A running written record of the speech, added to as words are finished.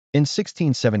In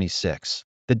 1676,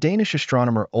 the Danish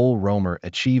astronomer Ole Rømer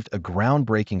achieved a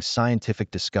groundbreaking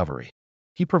scientific discovery.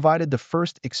 He provided the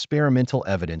first experimental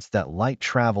evidence that light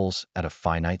travels at a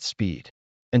finite speed.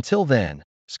 Until then,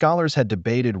 scholars had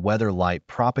debated whether light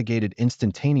propagated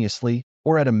instantaneously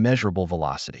or at a measurable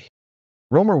velocity.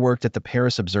 Rømer worked at the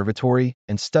Paris Observatory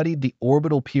and studied the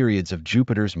orbital periods of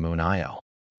Jupiter's moon Io.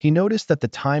 He noticed that the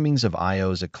timings of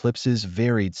Io's eclipses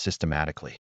varied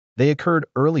systematically. They occurred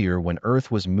earlier when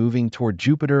Earth was moving toward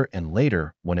Jupiter and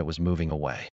later when it was moving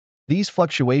away. These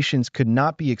fluctuations could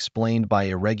not be explained by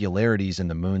irregularities in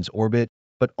the moon's orbit,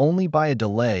 but only by a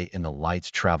delay in the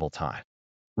light's travel time.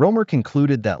 Rømer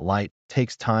concluded that light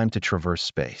takes time to traverse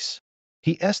space.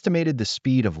 He estimated the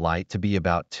speed of light to be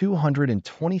about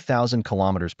 220,000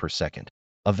 kilometers per second,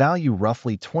 a value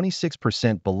roughly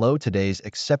 26% below today's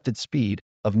accepted speed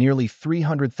of nearly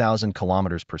 300,000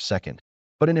 kilometers per second,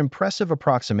 but an impressive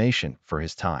approximation for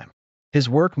his time. His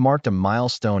work marked a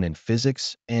milestone in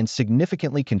physics and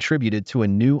significantly contributed to a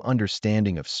new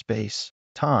understanding of space,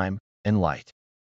 time, and light.